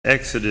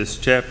Exodus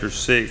chapter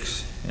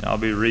 6, and I'll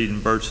be reading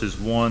verses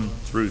 1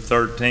 through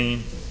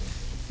 13.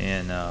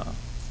 And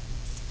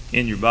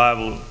in your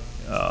Bible,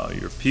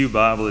 your Pew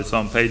Bible, it's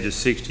on pages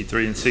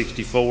 63 and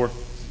 64.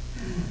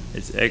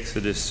 It's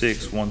Exodus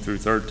 6, 1 through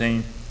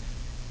 13.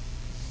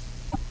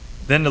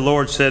 Then the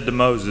Lord said to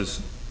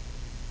Moses,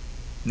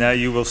 "Now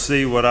you will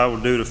see what I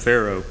will do to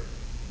Pharaoh.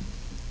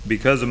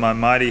 Because of my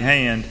mighty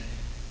hand,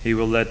 he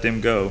will let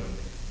them go.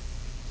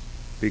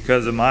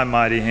 Because of my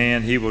mighty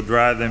hand, he will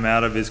drive them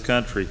out of his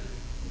country."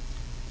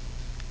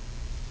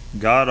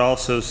 God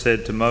also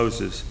said to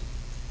Moses,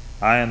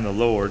 "I am the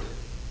Lord.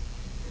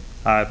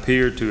 I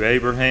appeared to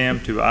Abraham,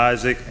 to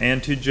Isaac,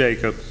 and to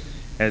Jacob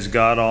as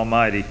God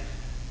Almighty,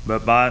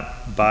 but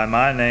by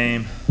my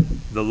name,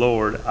 the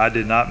Lord, I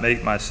did not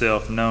make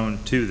myself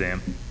known to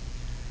them.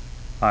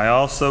 I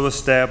also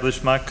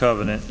established my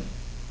covenant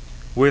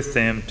with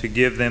them to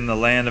give them the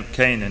land of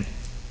Canaan,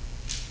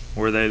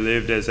 where they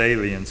lived as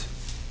aliens.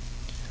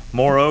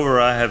 Moreover,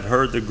 I have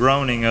heard the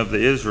groaning of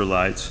the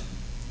Israelites,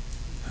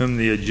 whom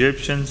the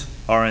Egyptians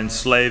are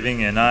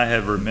enslaving, and I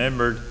have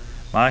remembered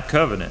my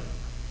covenant.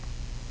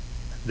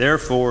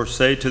 Therefore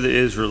say to the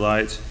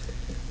Israelites,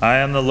 I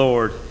am the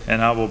Lord,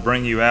 and I will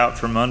bring you out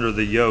from under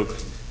the yoke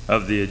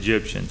of the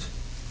Egyptians.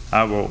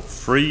 I will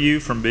free you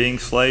from being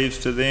slaves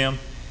to them,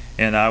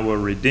 and I will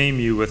redeem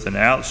you with an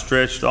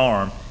outstretched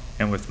arm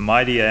and with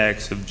mighty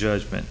acts of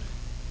judgment.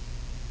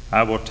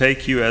 I will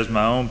take you as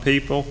my own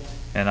people,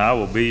 and I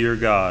will be your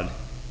God.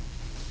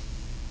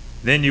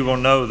 Then you will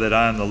know that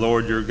I am the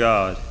Lord your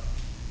God,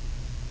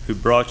 who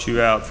brought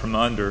you out from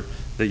under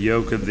the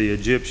yoke of the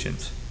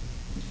Egyptians.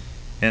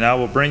 And I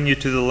will bring you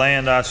to the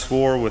land I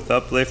swore with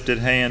uplifted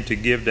hand to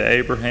give to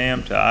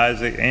Abraham, to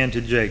Isaac, and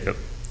to Jacob.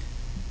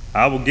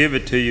 I will give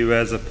it to you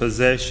as a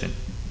possession.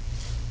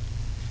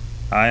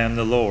 I am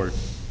the Lord."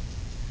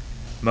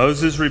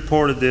 Moses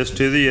reported this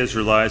to the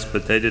Israelites,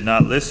 but they did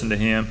not listen to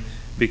him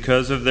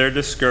because of their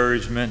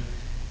discouragement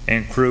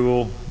and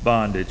cruel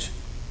bondage.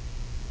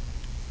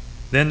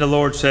 Then the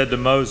Lord said to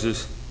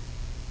Moses,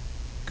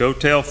 "Go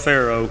tell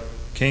Pharaoh,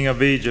 king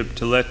of Egypt,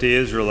 to let the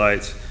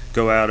Israelites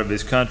go out of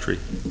his country."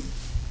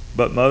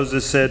 But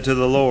Moses said to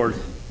the Lord,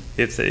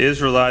 "If the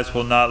Israelites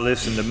will not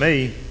listen to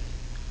me,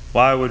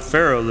 why would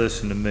Pharaoh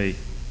listen to me,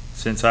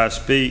 since I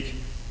speak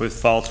with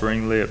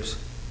faltering lips?"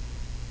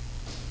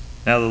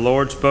 Now the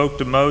Lord spoke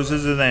to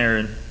Moses and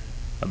Aaron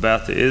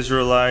about the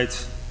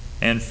Israelites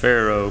and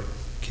Pharaoh,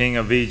 king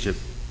of Egypt,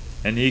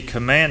 and he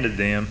commanded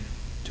them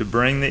to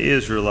bring the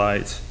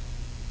Israelites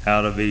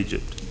out of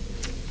Egypt.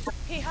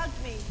 He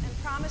hugged me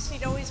and promised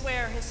he'd always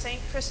wear his St.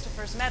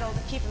 Christopher's medal to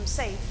keep him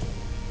safe.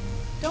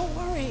 "Don't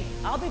worry,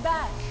 I'll be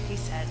back," he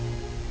said.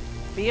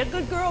 "Be a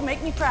good girl,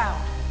 make me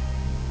proud."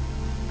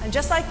 And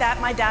just like that,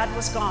 my dad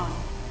was gone.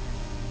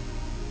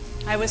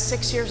 I was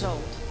 6 years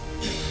old,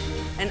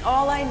 and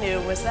all I knew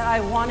was that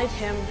I wanted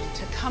him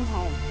to come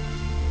home.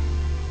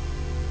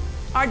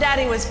 Our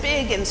daddy was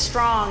big and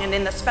strong and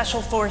in the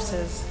special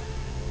forces,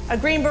 a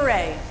Green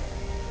Beret.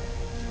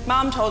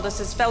 Mom told us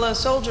his fellow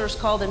soldiers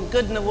called him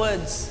good in the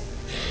woods,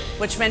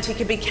 which meant he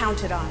could be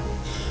counted on.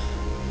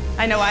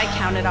 I know I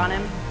counted on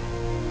him.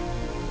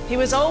 He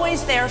was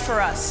always there for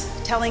us,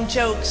 telling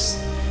jokes,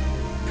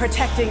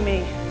 protecting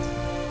me,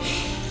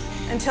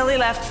 until he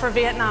left for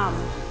Vietnam.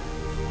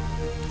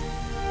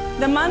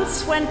 The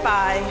months went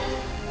by,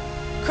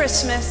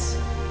 Christmas,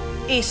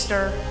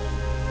 Easter,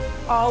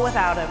 all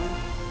without him.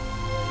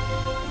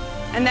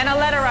 And then a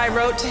letter I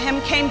wrote to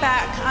him came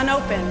back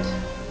unopened.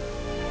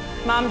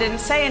 Mom didn't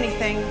say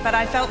anything, but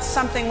I felt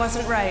something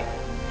wasn't right.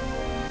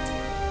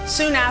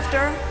 Soon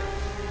after,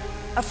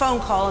 a phone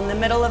call in the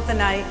middle of the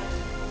night,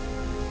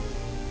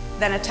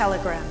 then a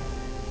telegram.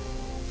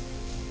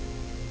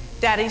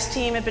 Daddy's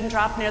team had been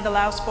dropped near the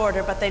Laos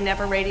border, but they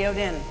never radioed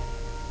in.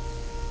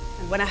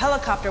 And when a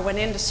helicopter went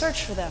in to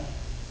search for them,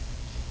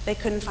 they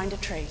couldn't find a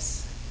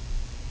trace.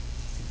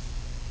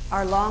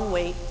 Our long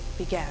wait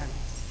began.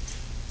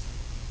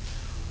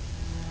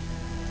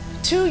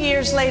 2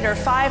 years later,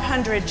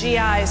 500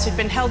 GIs who'd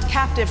been held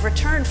captive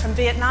returned from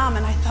Vietnam,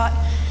 and I thought,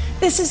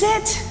 this is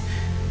it.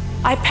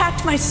 I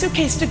packed my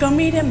suitcase to go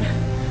meet him.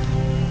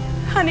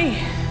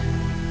 "Honey,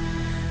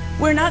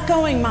 we're not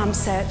going," Mom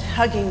said,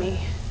 hugging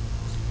me.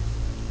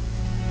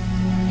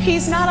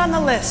 "He's not on the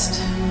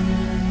list."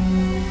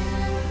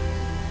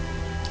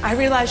 I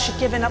realized she'd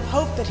given up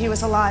hope that he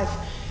was alive,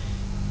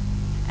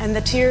 and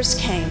the tears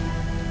came.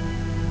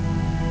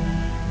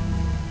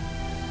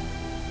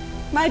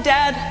 My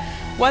dad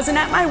wasn't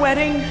at my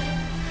wedding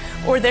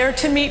or there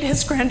to meet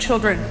his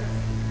grandchildren.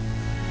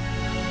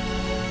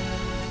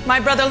 My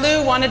brother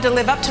Lou wanted to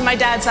live up to my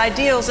dad's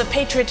ideals of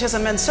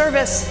patriotism and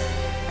service,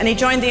 and he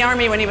joined the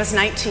Army when he was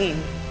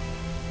 19.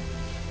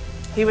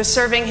 He was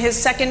serving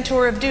his second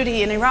tour of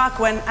duty in Iraq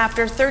when,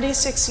 after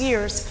 36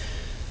 years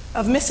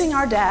of missing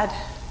our dad,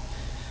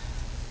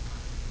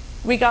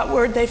 we got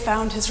word they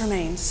found his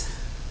remains,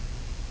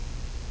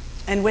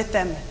 and with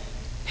them,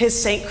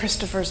 his St.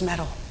 Christopher's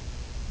medal.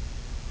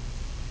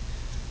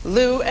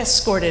 Lou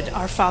escorted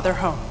our father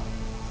home.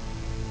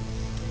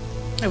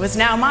 It was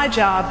now my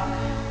job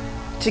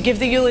to give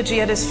the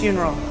eulogy at his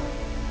funeral.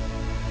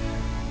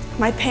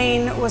 My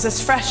pain was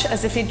as fresh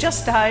as if he'd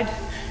just died,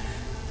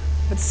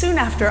 but soon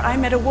after I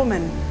met a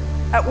woman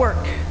at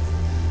work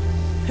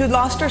who'd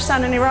lost her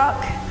son in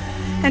Iraq,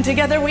 and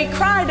together we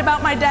cried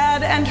about my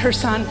dad and her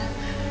son.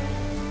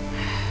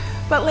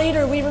 But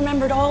later we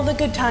remembered all the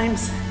good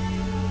times.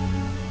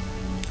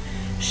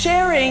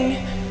 Sharing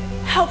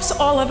helps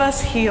all of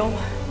us heal.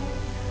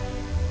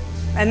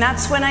 And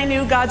that's when I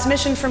knew God's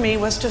mission for me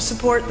was to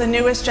support the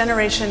newest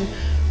generation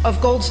of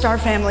Gold Star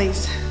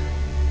families.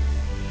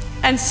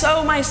 And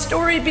so my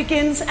story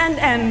begins and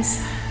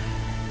ends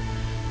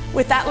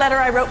with that letter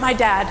I wrote my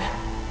dad,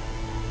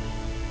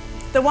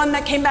 the one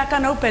that came back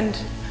unopened,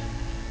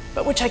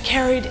 but which I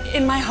carried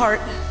in my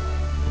heart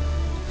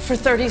for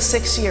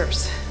 36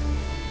 years,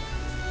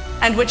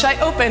 and which I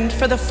opened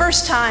for the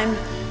first time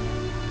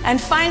and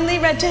finally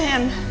read to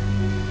him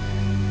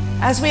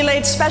as we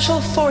laid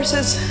Special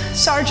Forces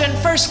Sergeant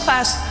First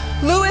Class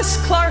Lewis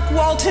Clark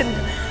Walton,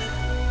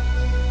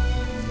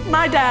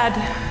 my dad,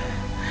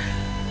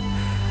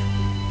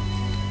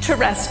 to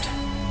rest.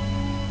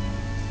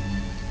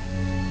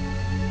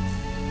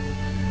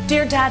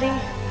 Dear Daddy,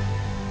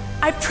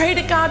 I pray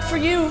to God for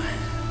you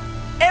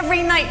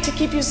every night to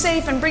keep you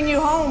safe and bring you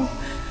home.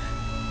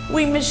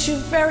 We miss you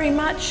very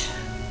much.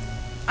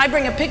 I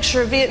bring a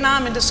picture of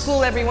Vietnam into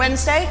school every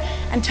Wednesday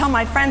and tell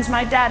my friends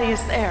my daddy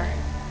is there.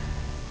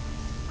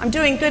 I'm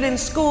doing good in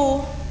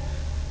school.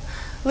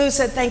 Lou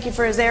said thank you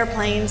for his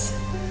airplanes.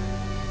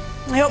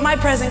 I hope my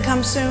present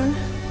comes soon.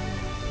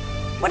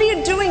 What are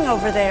you doing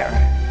over there?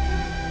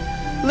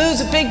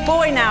 Lou's a big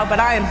boy now, but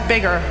I am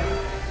bigger.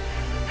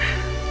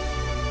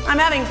 I'm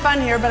having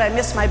fun here, but I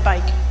miss my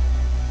bike.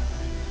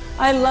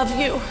 I love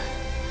you,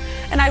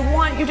 and I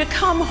want you to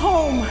come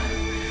home.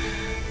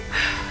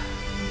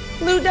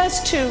 Lou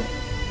does too.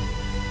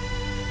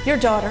 Your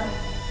daughter,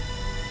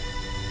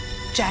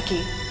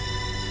 Jackie.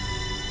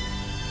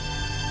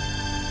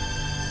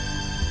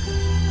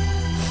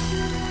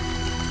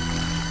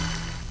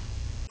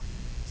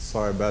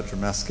 Sorry about your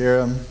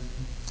mascara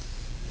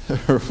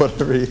or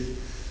whatever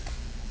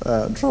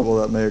trouble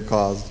that may have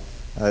caused.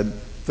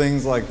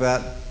 Things like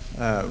that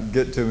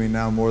get to me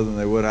now more than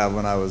they would have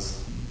when I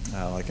was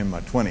like in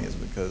my 20s,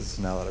 because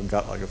now that I've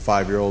got like a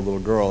 5-year-old little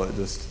girl, it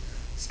just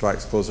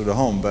strikes closer to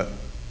home. But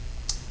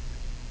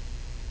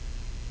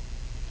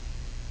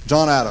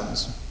John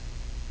Adams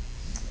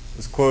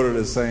is quoted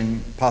as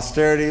saying,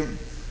 "Posterity,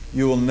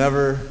 you will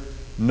never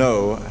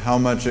know how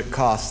much it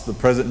costs the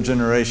present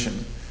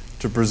generation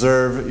to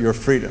preserve your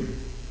freedom.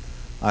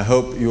 I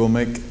hope you will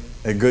make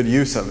a good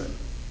use of it.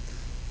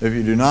 If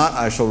you do not,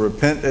 I shall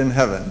repent in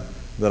heaven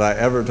that I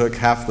ever took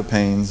half the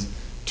pains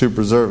to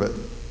preserve it."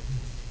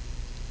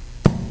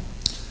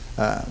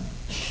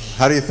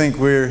 How do you think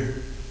we're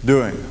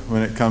doing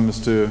when it comes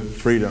to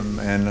freedom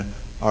and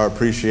our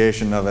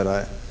appreciation of it?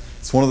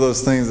 It's one of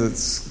those things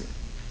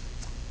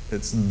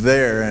it's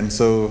there, and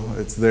so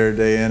it's there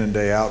day in and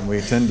day out, and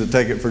we tend to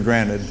take it for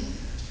granted.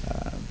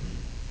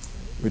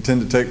 We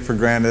tend to take for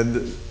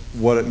granted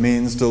what it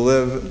means to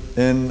live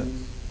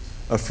in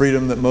a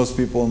freedom that most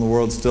people in the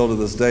world still to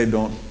this day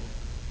don't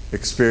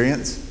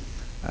experience.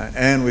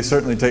 And we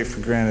certainly take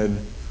for granted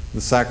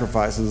the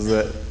sacrifices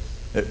that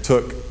it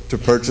took to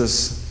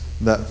purchase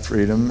that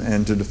freedom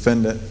and to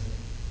defend it.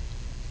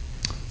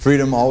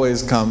 Freedom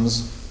always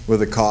comes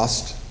with a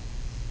cost,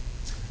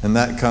 and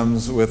that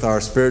comes with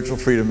our spiritual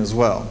freedom as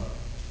well.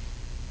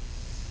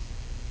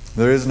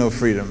 There is no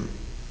freedom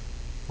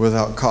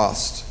without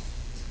cost,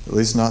 at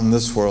least not in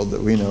this world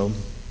that we know.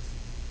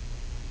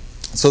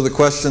 So the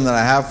question that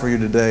I have for you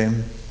today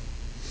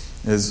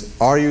is,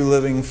 are you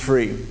living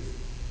free?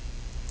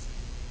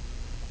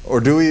 Or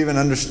do we even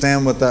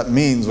understand what that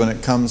means when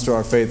it comes to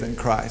our faith in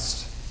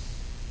Christ?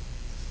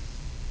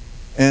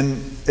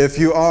 And if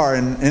you are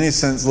in any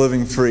sense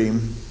living free,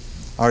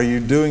 are you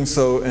doing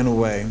so in a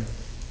way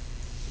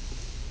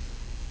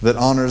that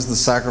honors the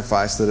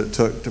sacrifice that it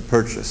took to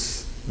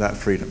purchase that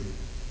freedom?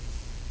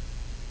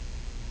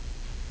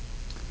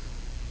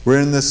 We're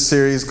in this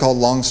series called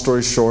Long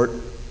Story Short.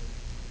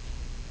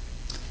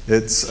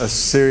 It's a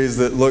series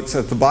that looks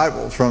at the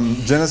Bible from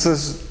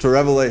Genesis to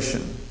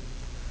Revelation.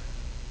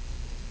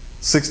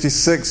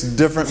 66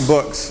 different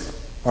books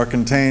are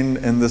contained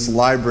in this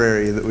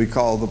library that we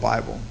call the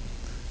Bible.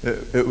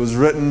 It was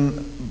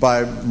written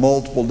by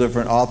multiple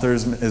different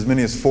authors, as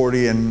many as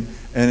 40, and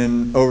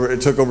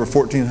it took over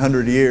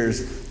 1,400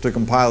 years to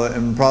compile it,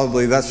 and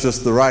probably that's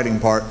just the writing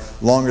part.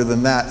 Longer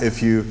than that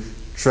if you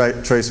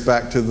trace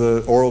back to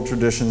the oral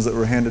traditions that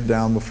were handed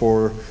down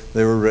before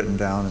they were written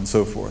down and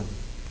so forth.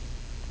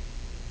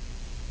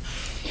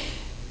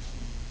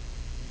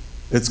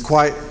 It's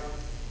quite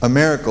a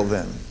miracle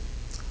then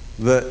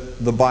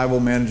that the Bible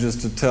manages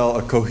to tell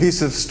a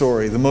cohesive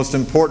story, the most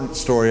important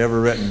story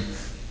ever written.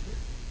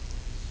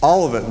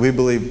 All of it, we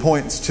believe,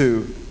 points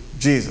to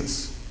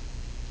Jesus.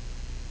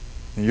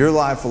 And your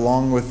life,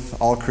 along with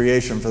all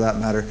creation for that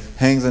matter,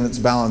 hangs in its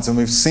balance. And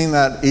we've seen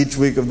that each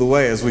week of the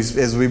way as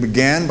we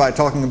began by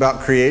talking about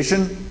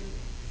creation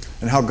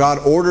and how God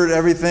ordered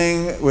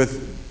everything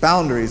with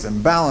boundaries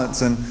and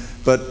balance.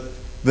 But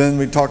then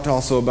we talked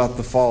also about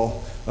the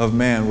fall of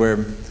man,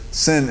 where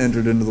sin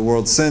entered into the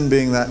world. Sin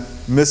being that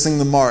missing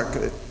the mark,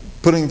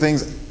 putting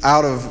things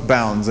out of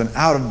bounds and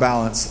out of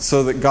balance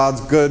so that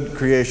God's good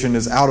creation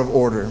is out of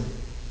order.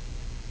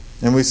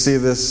 And we see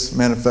this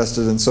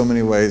manifested in so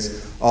many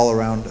ways all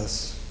around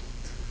us.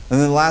 And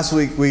then last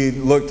week we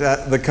looked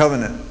at the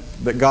covenant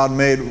that God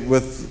made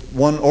with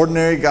one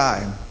ordinary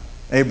guy,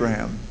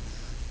 Abraham.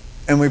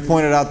 And we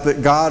pointed out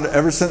that God,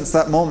 ever since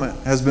that moment,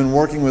 has been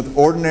working with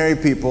ordinary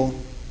people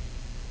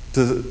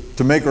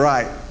to make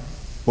right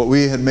what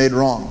we had made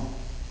wrong.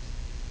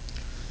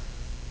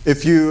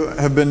 If you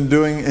have been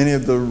doing any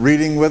of the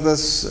reading with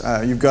us,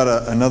 you've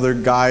got another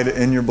guide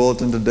in your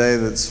bulletin today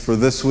that's for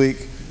this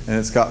week, and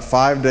it's got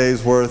 5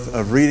 days worth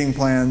of reading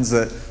plans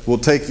that will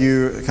take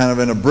you kind of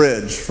in a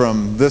bridge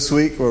from this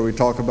week, where we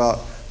talk about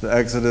the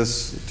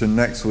Exodus, to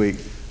next week,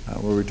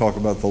 where we talk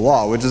about the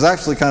law, which is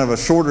actually kind of a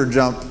shorter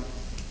jump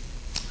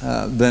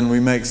than we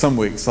make some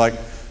weeks. Like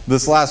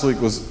this last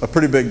week was a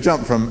pretty big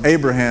jump from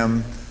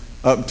Abraham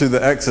up to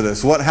the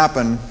Exodus. What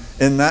happened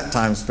in that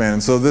time span?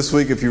 And so this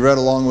week, if you read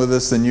along with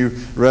us, then you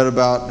read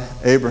about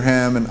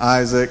Abraham and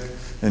Isaac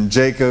and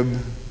Jacob.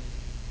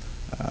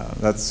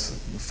 That's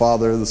the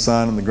father, the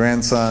son, and the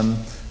grandson.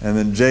 And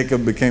then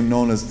Jacob became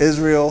known as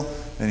Israel,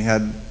 and he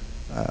had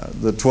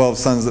the 12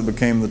 sons that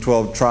became the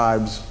 12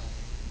 tribes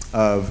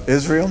of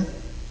Israel.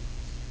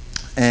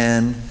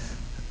 And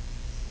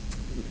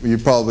you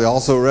probably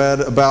also read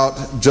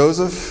about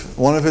Joseph,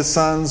 one of his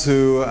sons,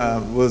 who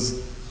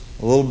was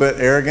a little bit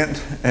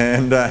arrogant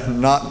and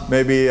not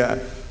maybe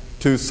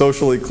too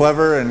socially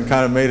clever, and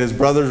kind of made his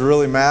brothers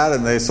really mad,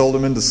 and they sold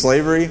him into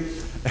slavery,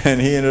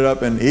 and he ended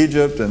up in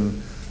Egypt,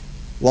 and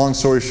long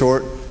story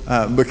short,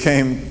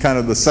 became kind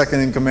of the second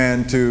in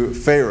command to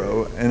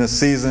Pharaoh in a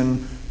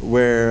season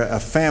where a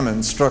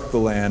famine struck the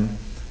land,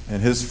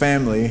 and his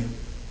family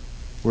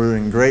were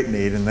in great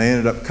need, and they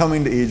ended up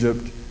coming to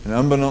Egypt, and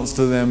unbeknownst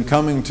to them,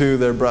 coming to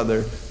their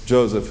brother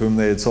Joseph, whom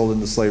they had sold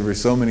into slavery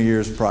so many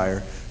years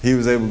prior. He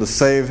was able to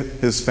save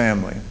his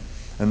family.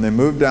 And they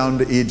moved down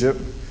to Egypt,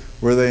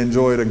 where they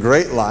enjoyed a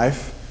great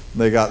life.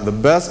 They got the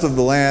best of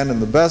the land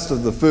and the best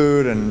of the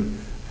food, and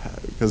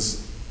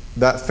because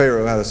that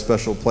Pharaoh had a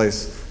special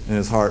place in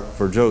his heart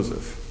for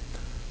Joseph.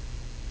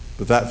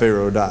 But that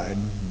Pharaoh died,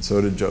 and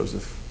so did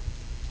Joseph.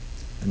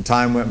 And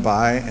time went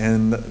by,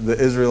 and the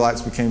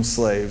Israelites became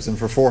slaves. And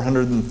for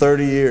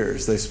 430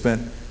 years, they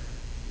spent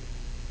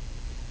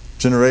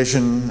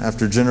generation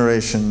after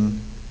generation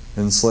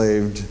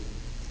enslaved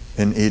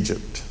in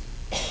Egypt.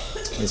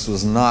 This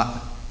was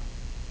not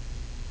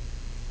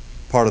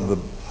part of the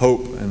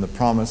hope and the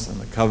promise and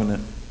the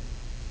covenant.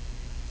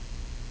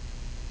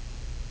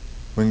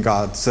 When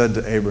God said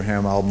to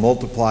Abraham, I'll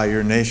multiply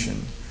your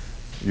nation,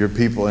 your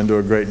people, into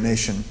a great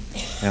nation,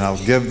 and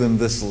I'll give them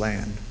this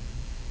land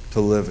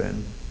to live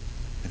in.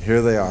 And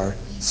here they are,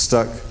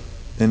 stuck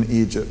in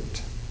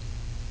Egypt.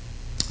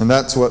 And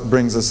that's what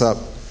brings us up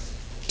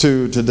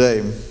to today.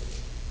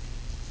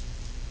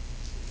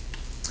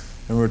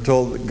 And we're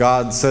told that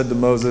God said to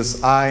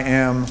Moses, I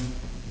am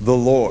the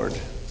Lord.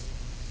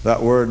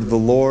 That word, the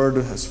Lord,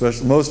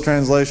 especially most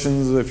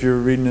translations, if you're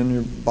reading in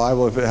your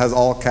Bible, if it has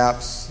all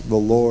caps, the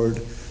Lord,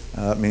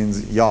 that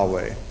means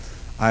Yahweh.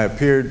 I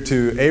appeared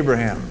to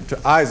Abraham,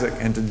 to Isaac,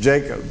 and to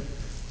Jacob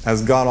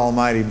as God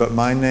Almighty, but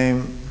by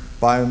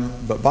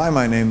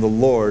my name, the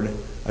Lord,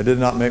 I did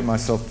not make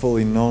myself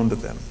fully known to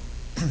them.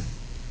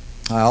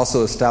 I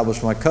also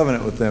established my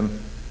covenant with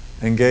them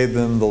and gave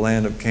them the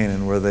land of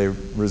Canaan, where they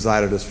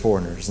resided as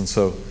foreigners. And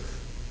so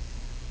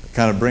it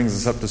kind of brings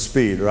us up to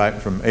speed, right?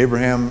 From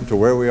Abraham to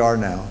where we are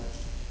now.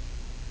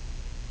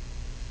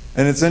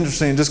 And it's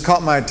interesting, it just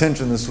caught my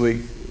attention this week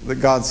that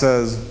God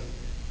says,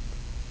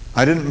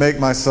 I didn't make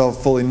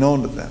myself fully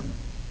known to them.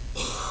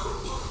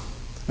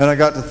 And I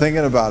got to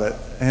thinking about it,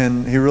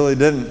 and he really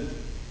didn't.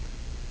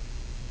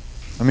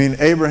 I mean,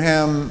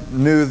 Abraham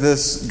knew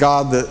this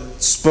God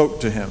that spoke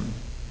to him.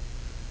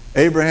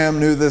 Abraham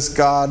knew this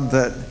God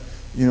that,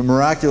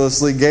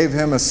 miraculously gave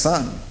him a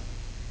son.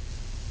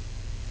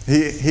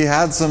 He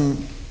had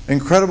some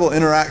incredible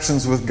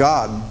interactions with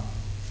God,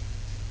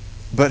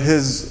 but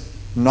his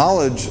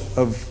knowledge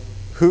of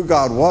who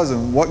God was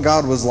and what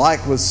God was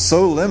like was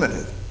so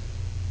limited.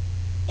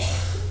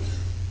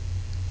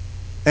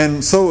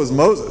 And so was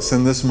Moses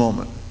in this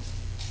moment.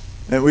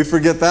 And we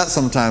forget that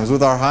sometimes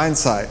with our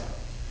hindsight.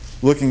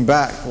 Looking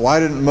back, why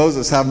didn't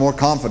Moses have more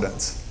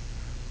confidence?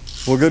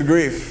 Well, good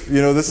grief.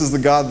 This is the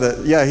God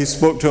that, he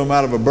spoke to him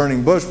out of a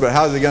burning bush, but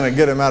how's he going to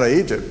get him out of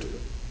Egypt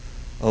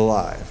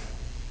alive?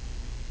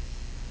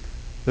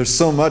 There's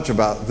so much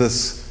about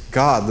this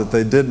God that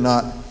they did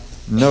not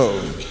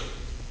know.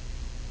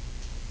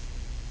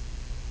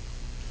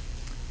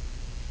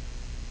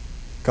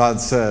 God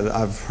said,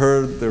 I've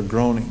heard their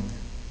groaning.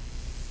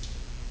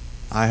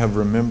 I have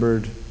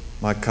remembered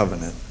my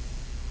covenant.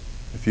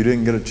 If you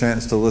didn't get a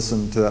chance to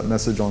listen to that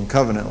message on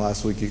covenant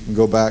last week, you can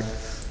go back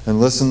and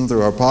listen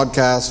through our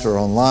podcast or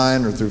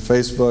online or through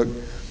Facebook.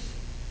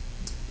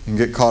 and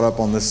get caught up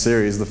on this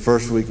series. The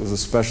first week was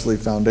especially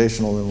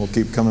foundational, and we'll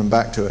keep coming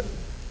back to it.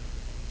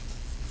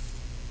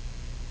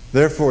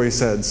 Therefore, he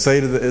said, say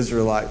to the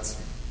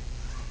Israelites,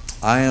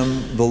 I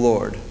am the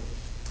Lord,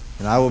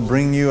 and I will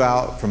bring you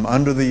out from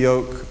under the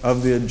yoke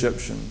of the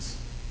Egyptians.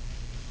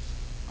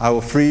 I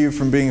will free you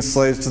from being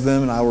slaves to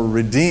them, and I will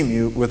redeem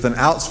you with an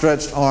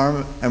outstretched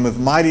arm and with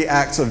mighty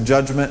acts of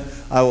judgment.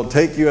 I will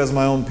take you as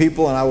my own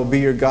people, and I will be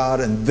your God,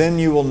 and then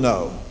you will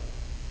know.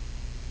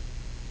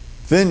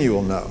 Then you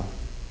will know.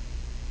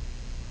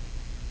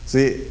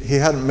 See, he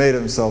hadn't made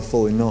himself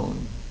fully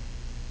known.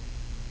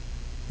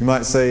 You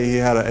might say he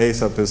had an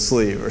ace up his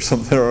sleeve or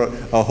something, or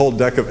a whole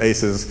deck of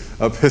aces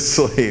up his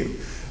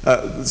sleeve.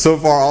 So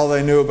far, all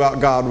they knew about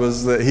God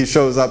was that he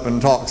shows up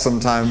and talks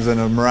sometimes in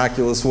a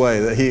miraculous way,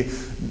 that he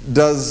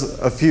does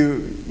a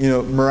few,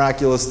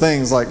 miraculous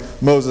things, like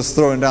Moses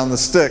throwing down the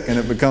stick and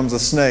it becomes a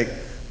snake,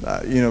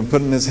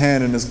 putting his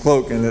hand in his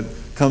cloak and it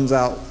comes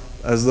out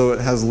as though it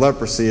has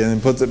leprosy, and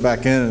then puts it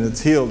back in and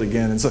it's healed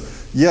again. And so,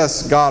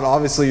 yes, God,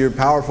 obviously you're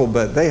powerful,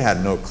 but they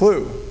had no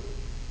clue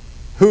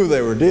who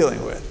they were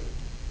dealing with.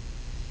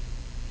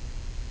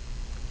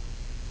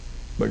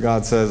 But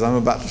God says, I'm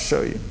about to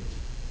show you.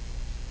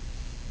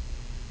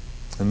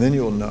 And then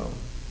you'll know.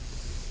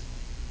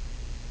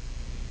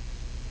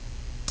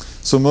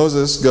 So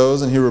Moses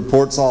goes and he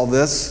reports all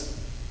this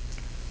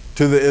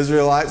to the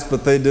Israelites,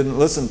 but they didn't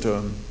listen to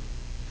him.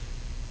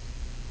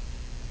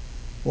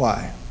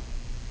 Why?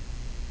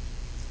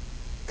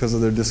 Because of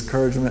their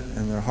discouragement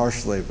and their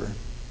harsh labor.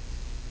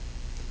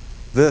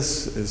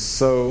 This is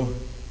so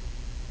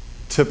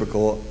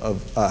typical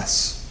of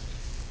us,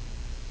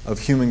 of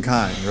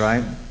humankind,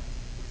 right?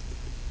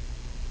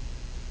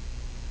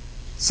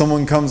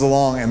 Someone comes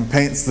along and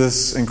paints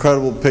this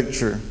incredible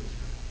picture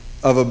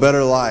of a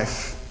better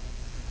life,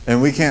 and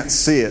we can't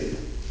see it,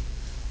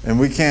 and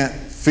we can't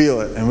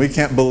feel it, and we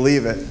can't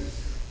believe it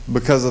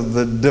because of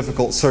the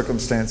difficult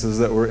circumstances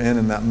that we're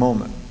in that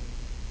moment.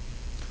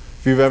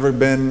 If you've ever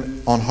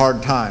been on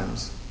hard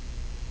times,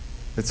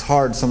 it's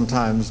hard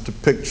sometimes to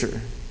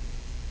picture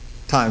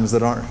times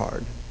that aren't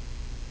hard.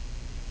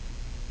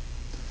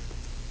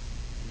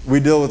 We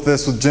deal with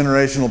this with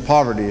generational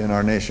poverty in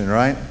our nation,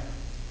 right?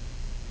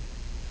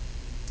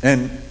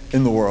 And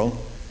in the world.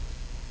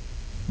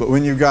 But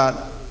when you've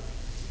got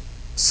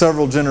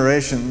several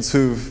generations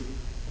who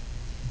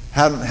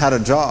haven't had a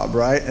job,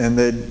 right? And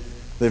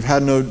they've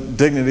had no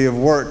dignity of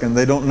work, and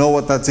they don't know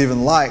what that's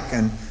even like,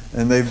 and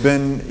they've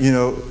been,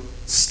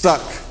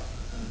 stuck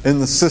in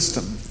the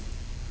system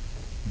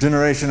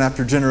generation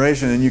after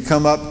generation, and you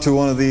come up to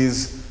one of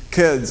these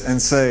kids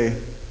and say,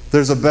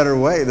 there's a better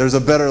way, there's a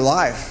better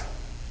life.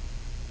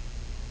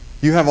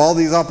 You have all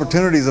these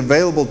opportunities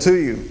available to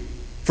you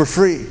for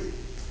free.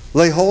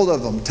 Lay hold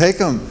of them. Take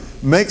them.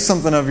 Make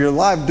something of your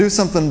life. Do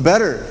something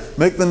better.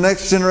 Make the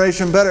next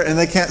generation better. And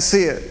they can't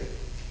see it.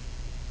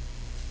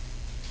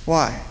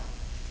 Why?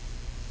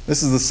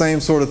 This is the same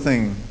sort of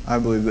thing, I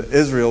believe, that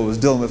Israel was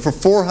dealing with. For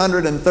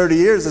 430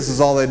 years, this is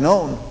all they'd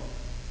known.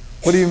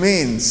 What do you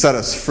mean, set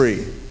us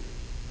free?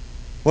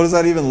 What does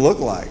that even look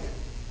like?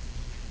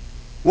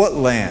 What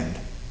land?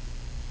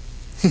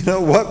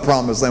 What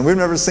promised land? We've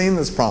never seen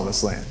this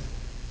promised land.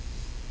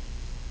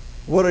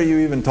 What are you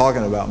even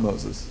talking about,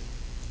 Moses?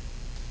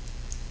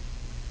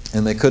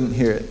 And they couldn't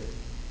hear it,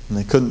 and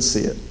they couldn't see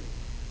it.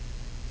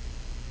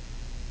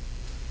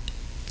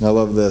 I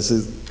love this.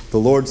 The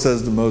Lord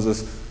says to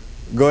Moses,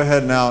 go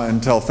ahead now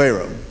and tell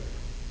Pharaoh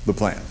the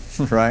plan,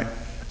 right?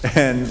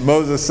 And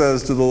Moses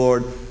says to the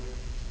Lord,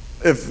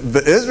 if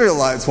the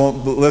Israelites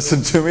won't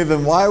listen to me,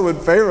 then why would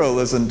Pharaoh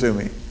listen to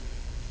me?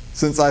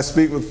 Since I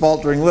speak with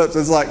faltering lips.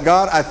 It's like,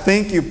 God, I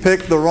think you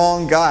picked the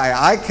wrong guy.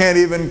 I can't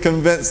even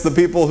convince the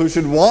people who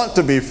should want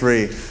to be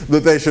free that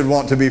they should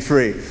want to be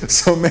free.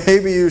 So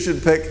maybe you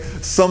should pick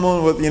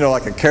someone with,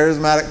 like a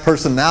charismatic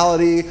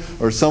personality,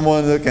 or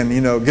someone that can,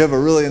 give a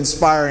really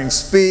inspiring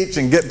speech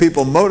and get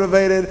people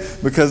motivated,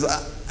 because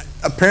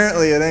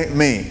apparently it ain't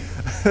me.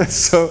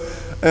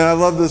 And I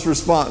love this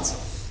response.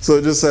 So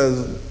it just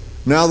says,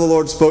 now the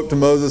Lord spoke to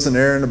Moses and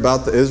Aaron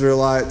about the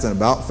Israelites and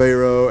about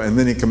Pharaoh, and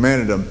then he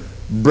commanded them,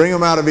 bring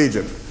them out of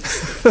Egypt.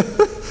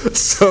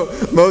 So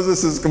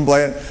Moses is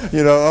complaining,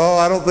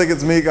 I don't think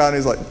it's me, God. And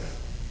he's like,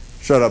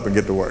 shut up and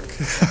get to work.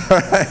 All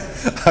right?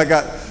 I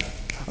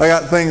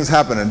got things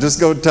happening. Just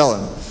go tell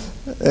him.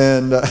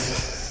 And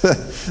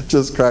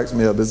just cracks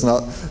me up. He's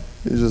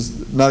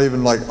just not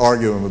even like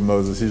arguing with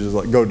Moses. He's just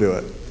like, go do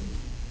it.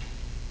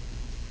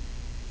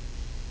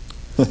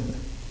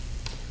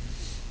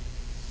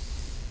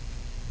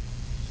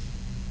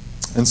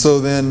 And so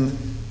then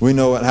we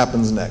know what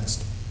happens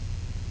next.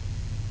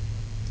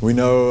 We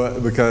know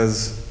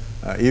because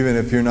even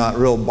if you're not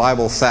real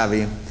Bible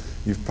savvy,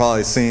 you've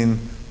probably seen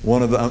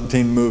one of the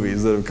umpteen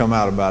movies that have come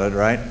out about it,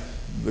 right?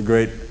 The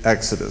great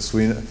Exodus.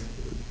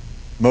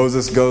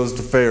 Moses goes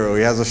to Pharaoh.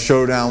 He has a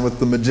showdown with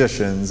the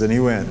magicians and he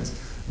wins.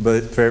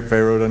 But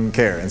Pharaoh doesn't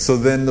care. And so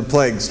then the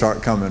plagues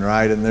start coming,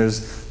 right? And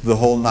there's the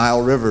whole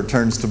Nile River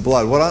turns to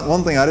blood.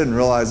 One thing I didn't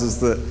realize is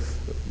that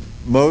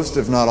most,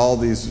 if not all,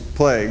 these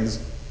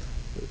plagues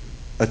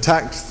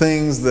attacked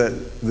things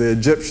that the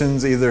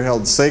Egyptians either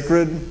held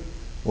sacred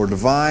or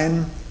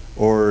divine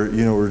or,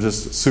 were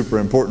just super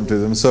important to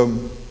them. So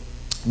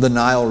the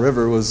Nile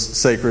River was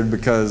sacred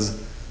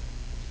because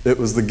it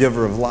was the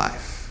giver of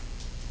life.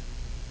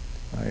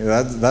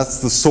 That's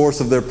the source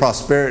of their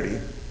prosperity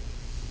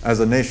as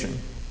a nation,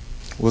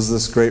 was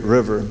this great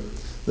river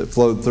that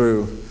flowed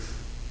through.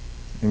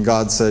 And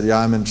God said, yeah,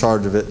 I'm in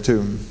charge of it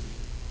too. And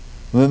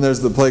then there's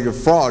the plague of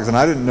frogs. And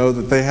I didn't know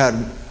that they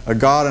had a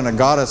god and a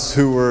goddess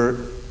who were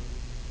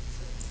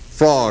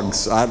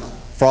frogs.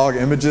 Frog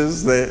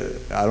images.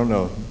 I don't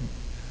know.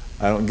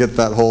 I don't get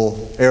that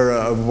whole era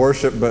of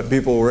worship, but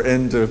people were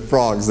into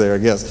frogs there, I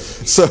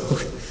guess.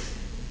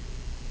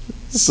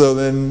 So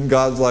then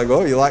God's like,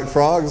 oh, you like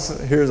frogs?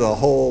 Here's a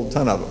whole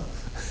ton of them.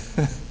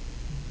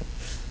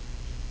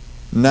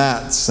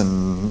 Gnats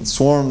and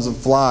swarms of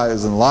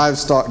flies and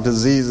livestock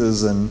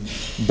diseases and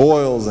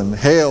boils and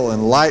hail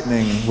and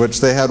lightning, which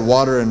they had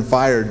water and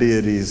fire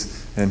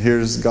deities. And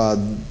here's God,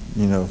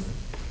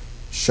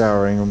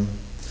 showering them.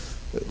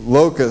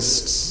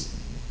 Locusts,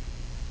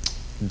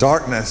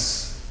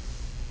 darkness.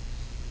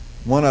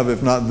 One of,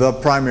 if not the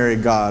primary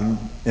god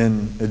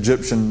in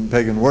Egyptian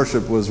pagan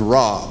worship was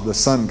Ra, the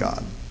sun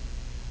god.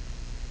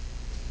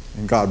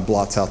 And God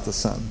blots out the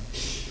sun.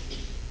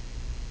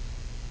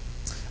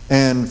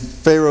 And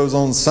Pharaoh's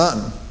own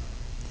son,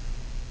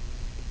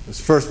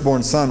 his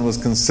firstborn son, was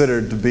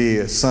considered to be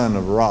a son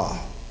of Ra,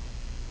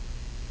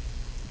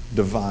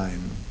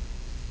 divine.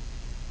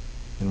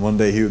 And one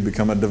day he would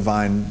become a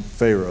divine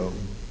Pharaoh.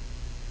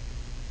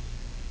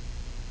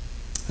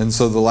 And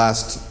so the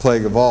last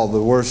plague of all,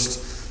 the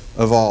worst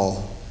of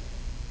all,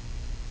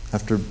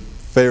 after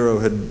Pharaoh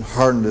had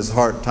hardened his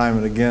heart time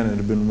and again and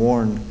had been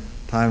warned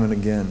time and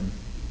again,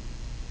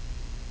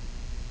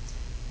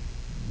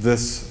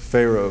 this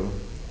Pharaoh,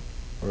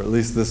 or at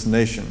least this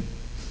nation,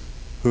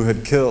 who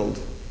had killed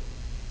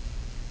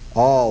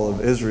all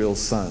of Israel's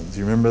sons.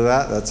 You remember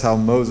that? That's how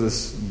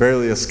Moses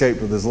barely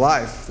escaped with his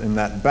life in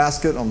that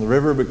basket on the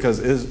river, because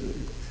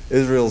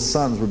Israel's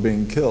sons were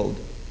being killed.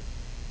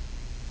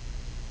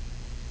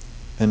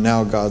 And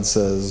now God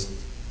says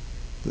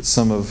that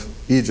some of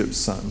Egypt's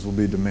sons will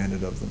be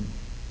demanded of them.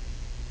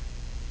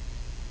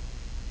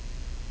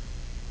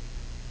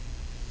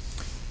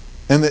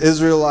 And the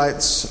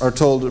Israelites are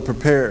told to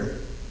prepare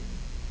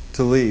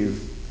to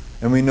leave.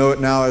 And we know it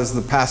now as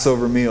the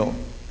Passover meal,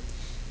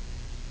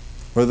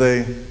 where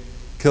they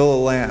kill a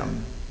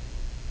lamb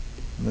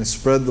and they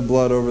spread the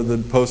blood over the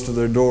post of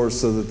their doors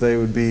so that they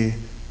would be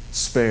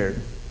spared.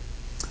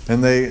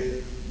 And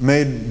they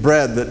made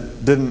bread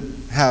that didn't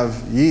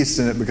have yeast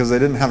in it because they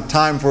didn't have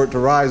time for it to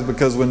rise,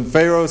 because when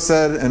Pharaoh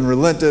said and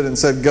relented and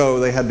said go,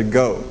 they had to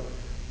go.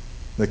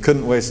 They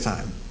couldn't waste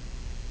time.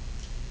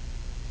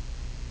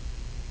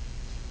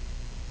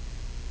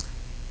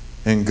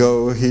 And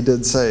go he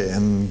did say,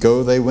 and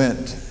go they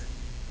went.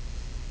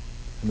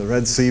 And the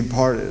Red Sea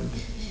parted.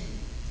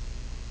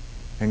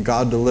 And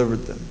God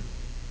delivered them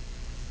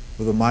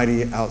with a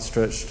mighty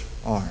outstretched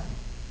arm.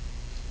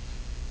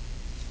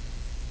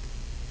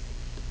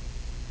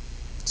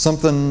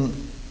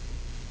 Something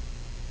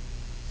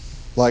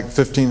like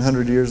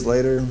 1,500 years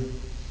later,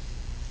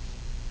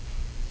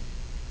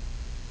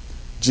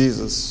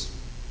 Jesus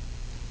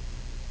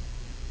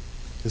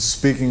is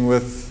speaking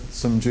with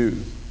some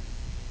Jews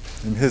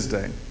in his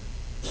day.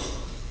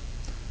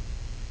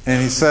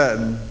 And he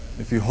said,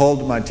 if you hold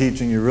to my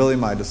teaching, you're really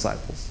my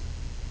disciples.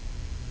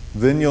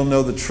 Then you'll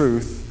know the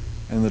truth,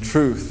 and the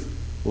truth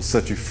will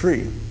set you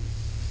free.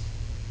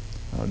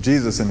 Now,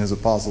 Jesus and his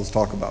apostles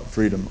talk about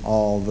freedom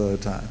all the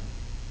time.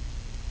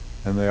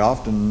 And they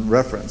often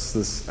reference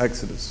this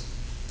Exodus.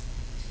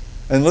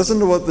 And listen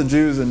to what the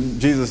Jews in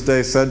Jesus'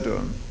 day said to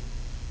him.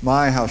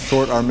 My, how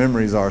short our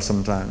memories are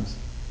sometimes.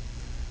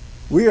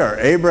 We are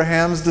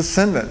Abraham's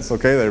descendants.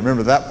 Okay, they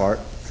remember that part.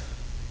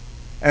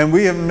 And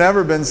we have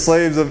never been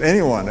slaves of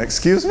anyone.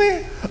 Excuse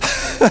me?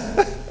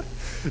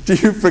 Do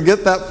you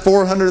forget that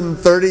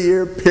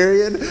 430-year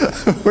period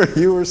where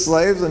you were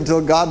slaves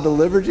until God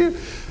delivered you?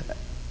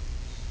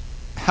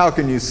 How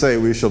can you say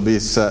we shall be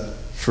set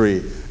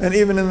free? And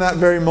even in that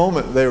very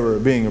moment, they were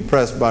being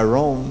oppressed by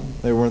Rome.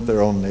 They weren't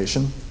their own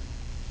nation.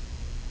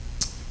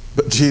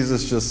 But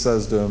Jesus just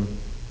says to them,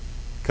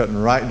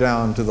 cutting right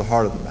down to the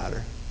heart of the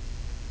matter,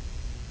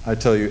 I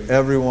tell you,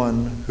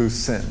 everyone who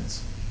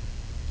sins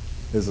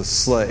is a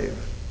slave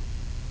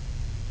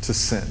to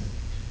sin.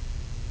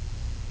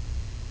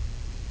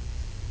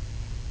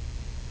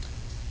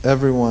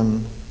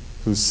 Everyone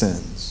who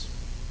sins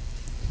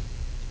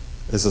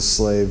is a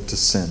slave to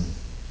sin.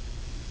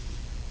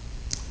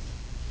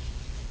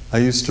 I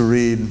used to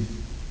read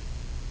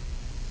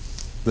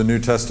the New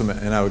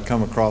Testament, and I would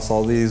come across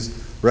all these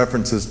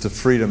references to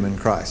freedom in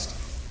Christ.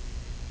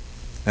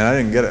 And I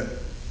didn't get it.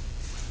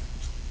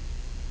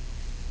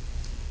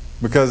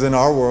 Because in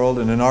our world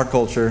and in our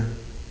culture,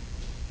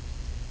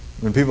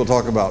 when people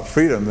talk about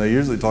freedom, they're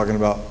usually talking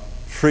about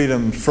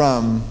freedom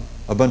from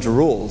a bunch of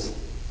rules.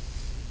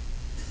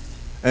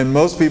 And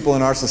most people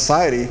in our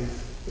society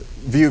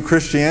view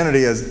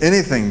Christianity as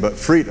anything but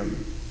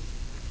freedom.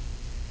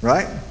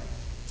 right?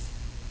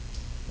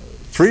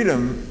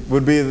 Freedom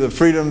would be the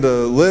freedom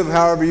to live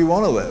however you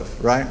want to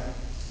live, right?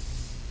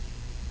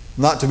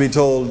 Not to be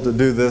told to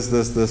do this,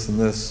 this, this, and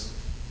this.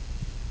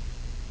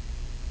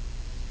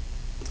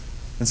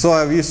 And so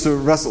I've used to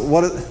wrestle,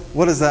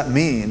 what does that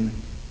mean?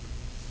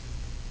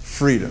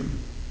 Freedom.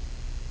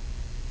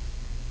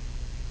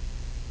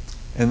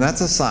 And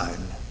that's a sign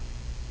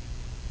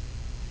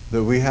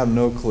that we have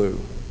no clue.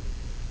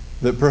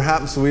 That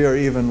perhaps we are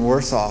even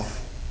worse off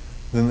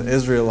than the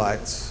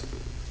Israelites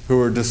who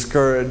were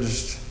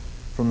discouraged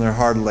from their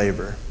hard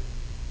labor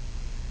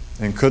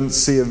and couldn't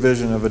see a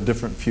vision of a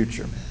different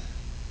future.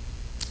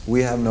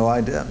 We have no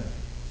idea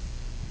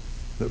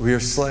that we are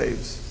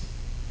slaves.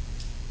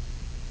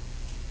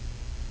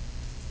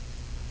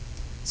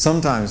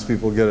 Sometimes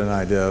people get an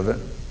idea of it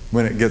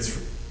when it gets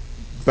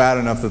bad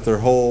enough that their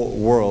whole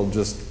world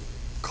just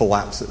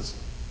collapses.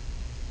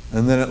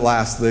 And then at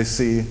last they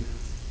see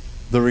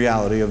the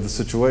reality of the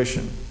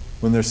situation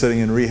when they're sitting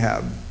in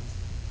rehab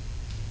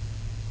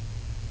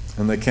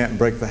and they can't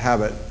break the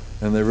habit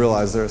and they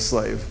realize they're a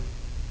slave.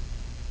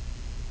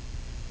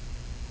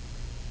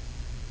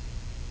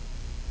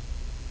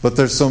 But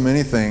there's so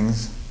many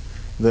things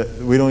that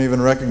we don't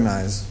even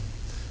recognize.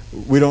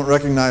 We don't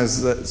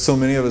recognize that so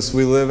many of us,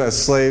 we live as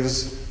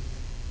slaves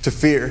to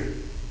fear,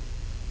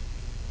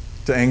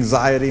 to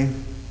anxiety,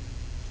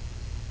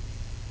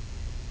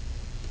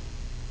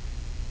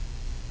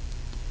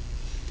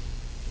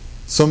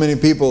 so many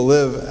people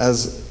live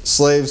as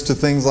slaves to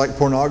things like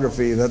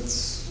pornography. That's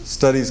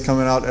studies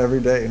coming out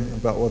every day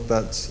about what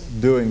that's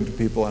doing to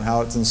people and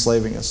how it's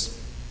enslaving us.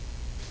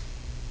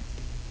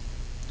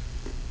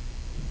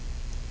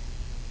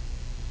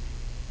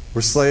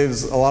 We're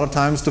slaves a lot of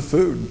times to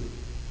food,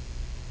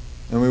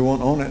 and we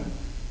won't own it.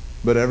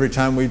 But every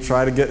time we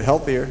try to get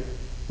healthier,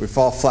 we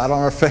fall flat on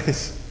our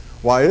face.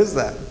 Why is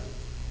that?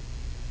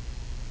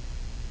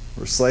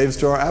 We're slaves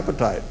to our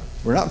appetite.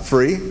 We're not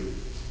free.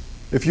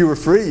 If you were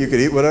free, you could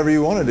eat whatever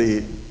you wanted to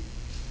eat.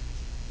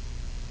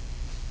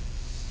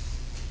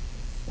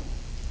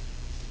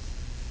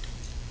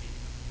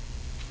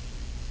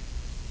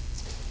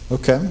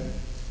 Okay,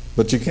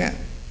 but you can't.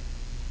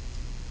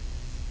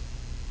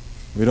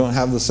 We don't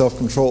have the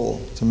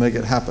self-control to make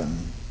it happen.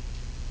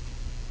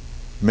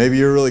 Maybe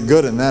you're really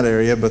good in that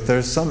area, but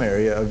there's some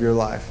area of your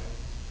life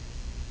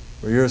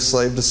where you're a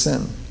slave to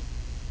sin.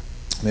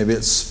 Maybe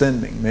it's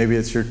spending. Maybe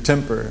it's your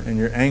temper and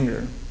your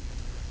anger.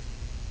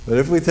 But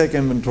if we take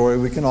inventory,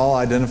 we can all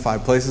identify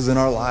places in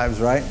our lives,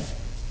 right,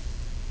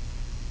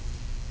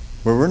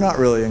 where we're not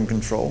really in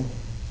control.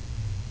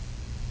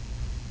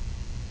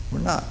 We're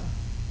not.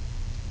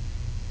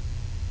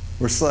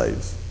 We're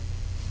slaves.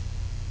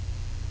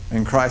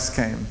 And Christ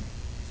came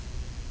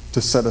to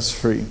set us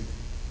free.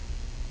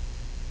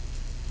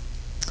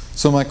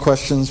 So my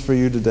questions for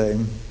you today: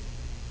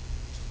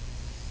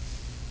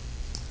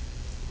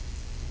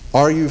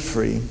 are you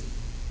free?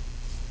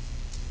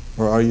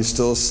 Or are you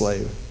still a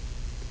slave?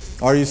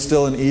 Are you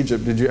still in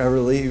Egypt? Did you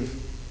ever leave?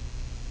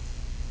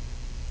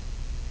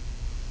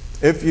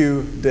 If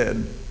you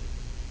did,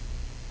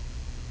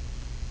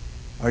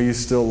 are you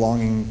still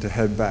longing to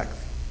head back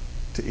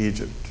to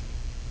Egypt?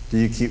 Do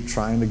you keep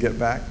trying to get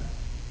back?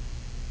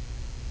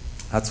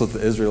 That's what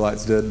the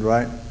Israelites did,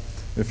 right?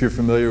 If you're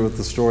familiar with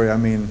the story, I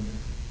mean,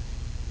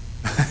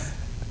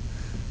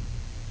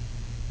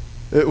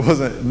 it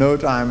wasn't no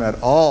time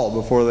at all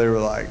before they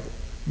were like,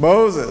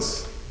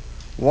 Moses,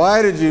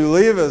 why did you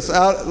lead us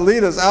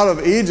out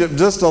of Egypt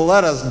just to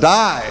let us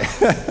die?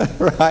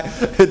 Right?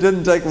 It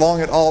didn't take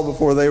long at all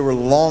before they were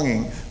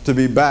longing to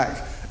be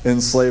back in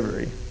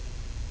slavery.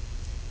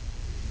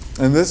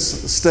 And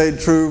this stayed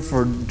true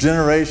for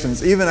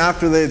generations. Even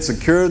after they had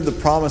secured the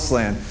promised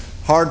land,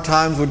 hard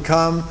times would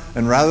come,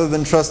 and rather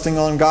than trusting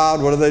on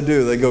God, what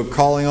do? They go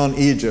calling on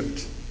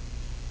Egypt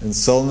and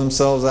selling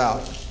themselves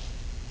out.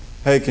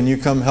 Hey, can you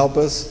come help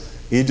us?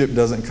 Egypt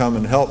doesn't come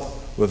and help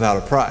without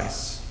a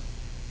price.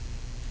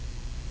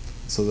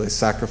 So they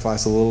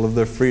sacrifice a little of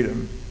their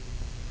freedom.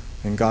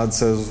 And God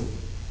says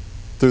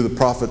through the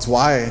prophets,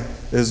 why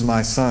is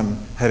my son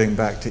heading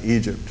back to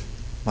Egypt?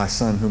 My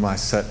son whom I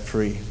set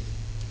free.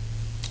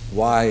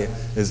 Why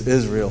is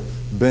Israel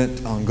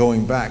bent on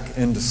going back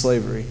into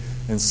slavery?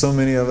 And so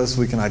many of us,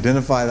 we can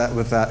identify that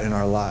with that in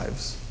our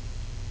lives.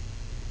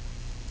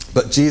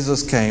 But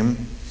Jesus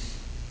came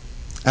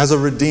as a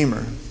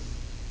redeemer.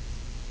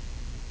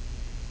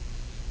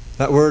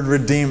 That word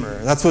redeemer,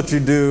 that's what you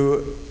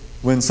do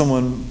when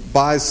someone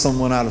buys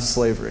someone out of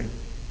slavery.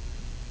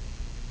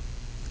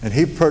 And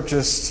he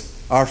purchased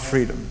our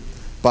freedom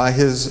by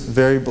his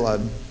very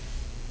blood.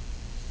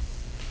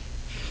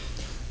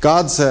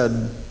 God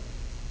said,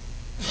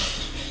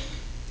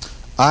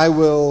 I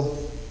will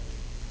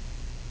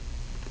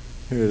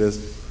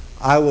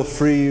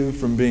free you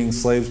from being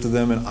slaves to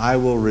them, and I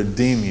will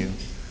redeem you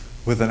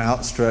with an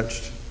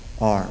outstretched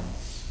arm.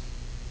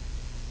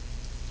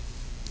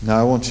 Now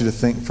I want you to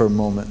think for a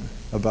moment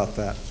about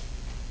that.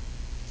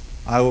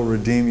 I will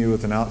redeem you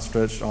with an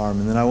outstretched arm.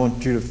 And then I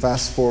want you to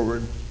fast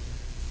forward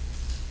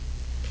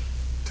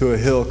to a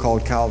hill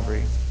called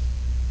Calvary.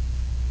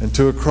 and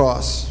to a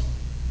cross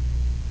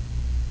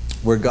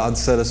where God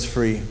set us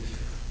free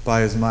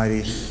by his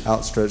mighty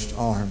outstretched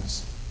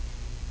arms.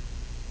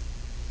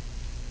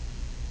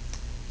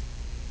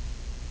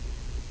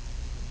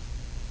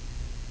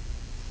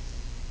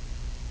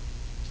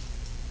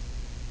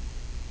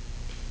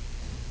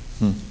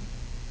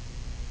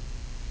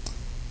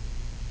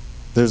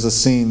 There's a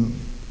scene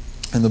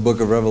in the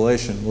book of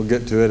Revelation. We'll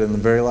get to it in the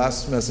very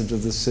last message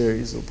of this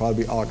series. It'll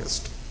probably be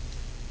August.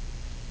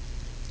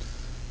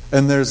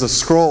 And there's a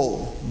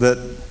scroll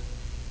that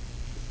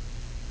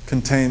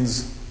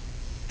contains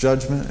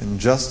judgment and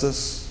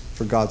justice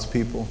for God's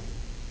people.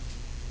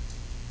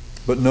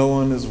 But no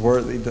one is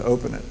worthy to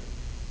open it.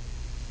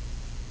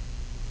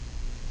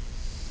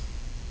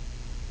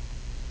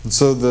 And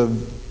so the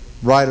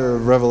writer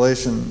of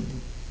Revelation,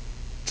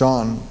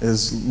 John,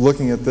 is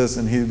looking at this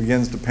and he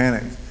begins to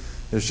panic.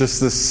 There's just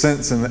this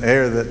sense in the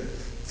air that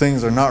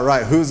things are not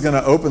right. Who's going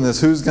to open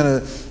this? Who's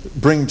going to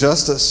bring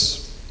justice?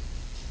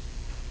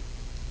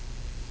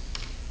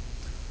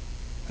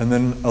 And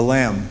then a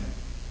lamb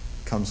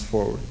comes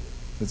forward.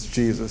 It's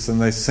Jesus.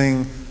 And they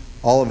sing,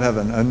 all of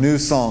heaven, a new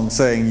song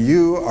saying,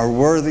 "You are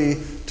worthy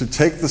to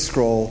take the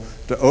scroll,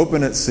 to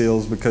open its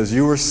seals, because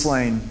you were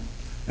slain,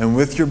 and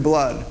with your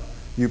blood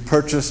you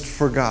purchased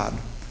for God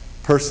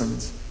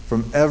persons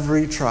from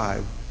every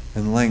tribe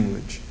and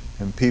language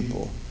and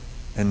people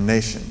and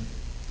nation."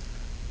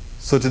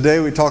 So today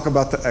we talk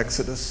about the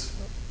exodus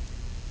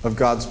of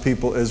God's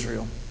people,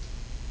 Israel.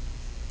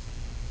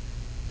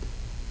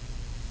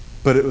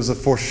 But it was a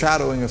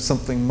foreshadowing of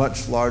something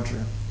much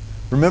larger.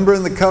 Remember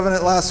in the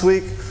covenant last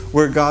week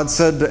where God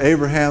said to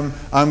Abraham,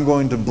 "I'm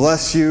going to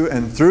bless you,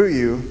 and through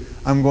you,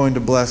 I'm going to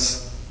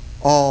bless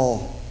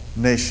all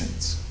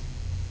nations."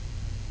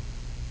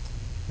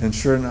 And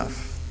sure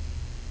enough,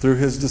 through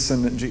his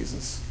descendant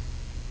Jesus,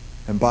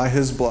 and by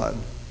his blood,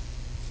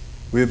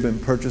 we have been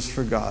purchased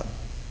for God.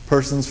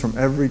 Persons from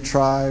every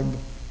tribe,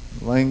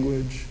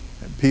 language,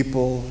 and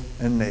people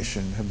and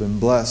nation have been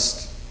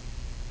blessed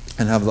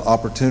and have the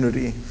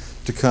opportunity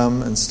to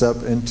come and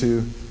step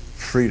into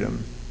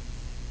freedom.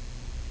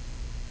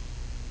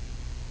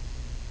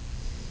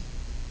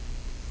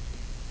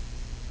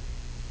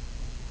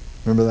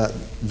 Remember that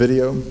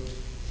video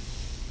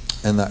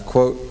and that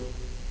quote?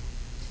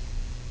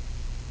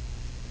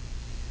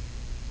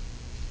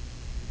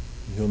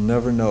 You'll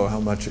never know how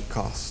much it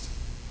cost.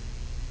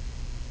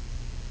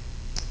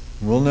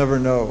 We'll never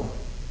know.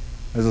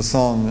 There's a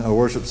song, a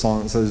worship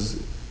song that says,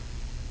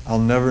 "I'll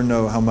never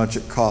know how much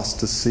it cost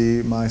to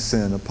see my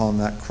sin upon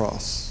that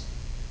cross."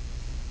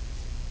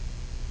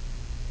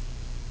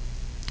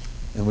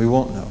 And we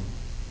won't know.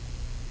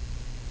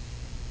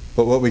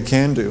 But what we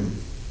can do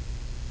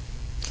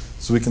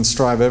is we can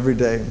strive every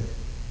day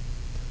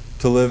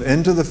to live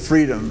into the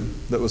freedom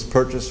that was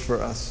purchased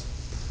for us,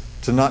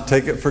 to not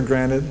take it for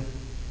granted,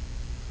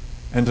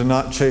 and to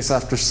not chase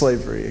after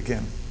slavery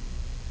again.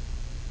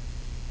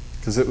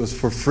 Because it was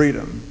for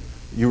freedom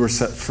you were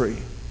set free.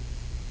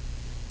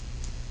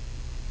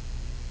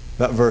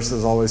 That verse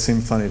has always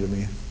seemed funny to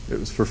me. It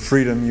was for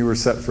freedom you were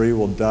set free.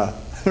 Well, duh,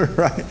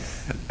 right?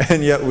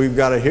 And yet we've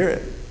got to hear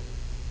it.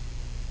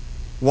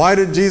 Why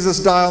did Jesus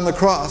die on the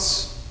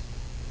cross?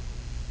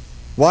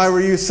 Why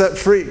were you set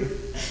free?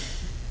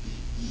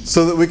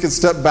 So that we could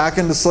step back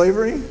into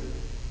slavery?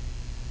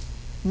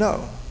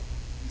 No.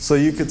 So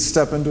you could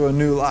step into a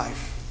new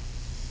life.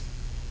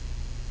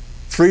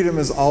 Freedom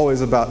is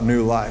always about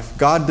new life.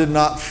 God did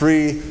not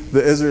free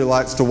the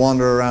Israelites to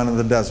wander around in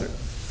the desert,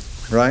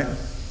 right?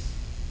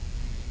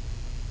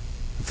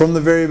 From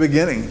the very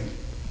beginning,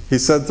 he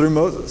said through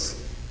Moses,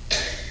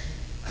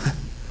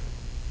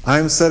 "I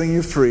am setting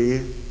you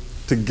free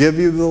to give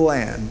you the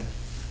land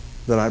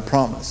that I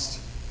promised."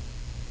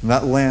 And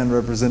that land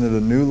represented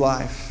a new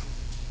life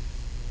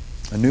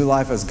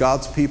as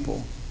God's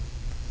people.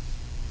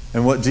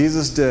 And what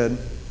Jesus did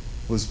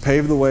was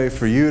pave the way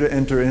for you to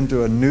enter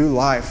into a new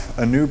life,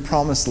 a new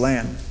promised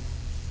land.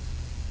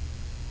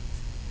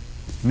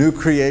 New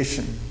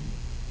creation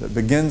that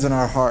begins in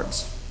our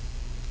hearts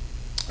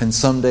and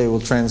someday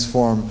will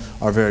transform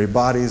our very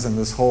bodies and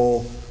this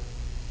whole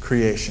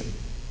creation.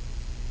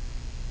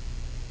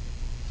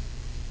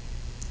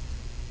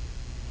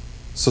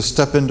 So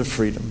step into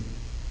freedom.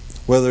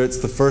 Whether it's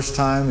the first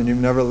time and you've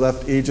never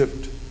left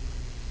Egypt,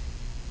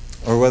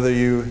 or whether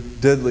you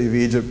did leave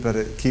Egypt but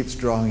it keeps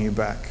drawing you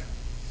back.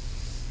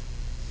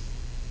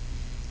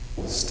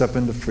 Step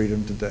into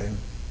freedom today.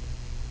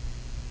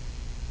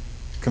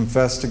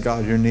 Confess to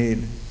God your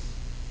need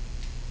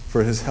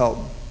for his help.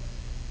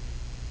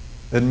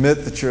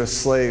 Admit that you're a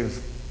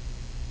slave.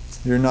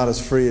 You're not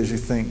as free as you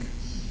think.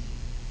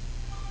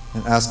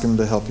 And ask him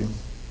to help you.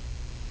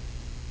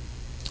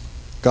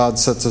 God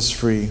sets us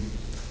free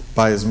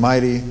by his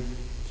mighty,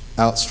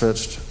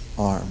 outstretched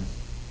arm.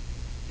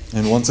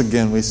 And once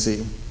again we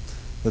see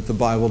that the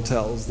Bible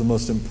tells the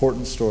most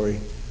important story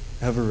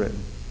ever written.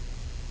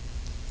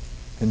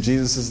 And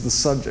Jesus is the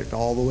subject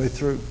all the way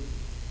through.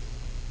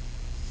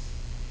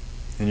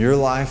 And your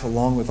life,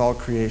 along with all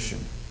creation,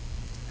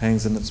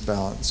 hangs in its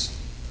balance.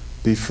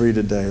 Be free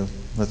today.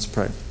 Let's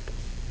pray.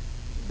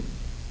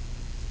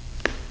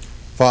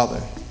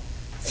 Father,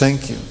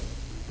 thank you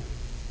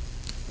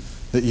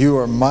that you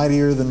are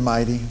mightier than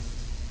mighty,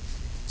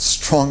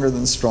 stronger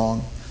than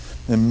strong,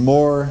 and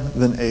more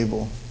than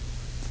able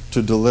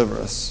to deliver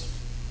us,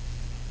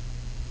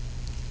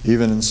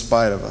 even in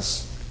spite of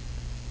us.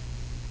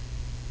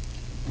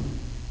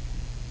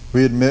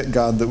 We admit,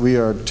 God, that we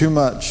are too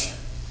much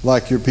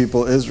like your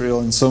people Israel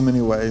in so many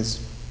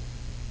ways.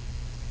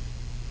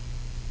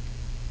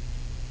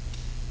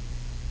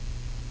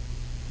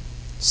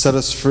 Set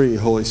us free,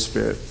 Holy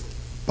Spirit,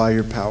 by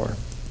your power,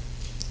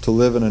 to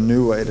live in a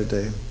new way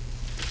today.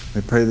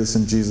 We pray this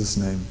in Jesus'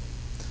 name.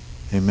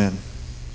 Amen.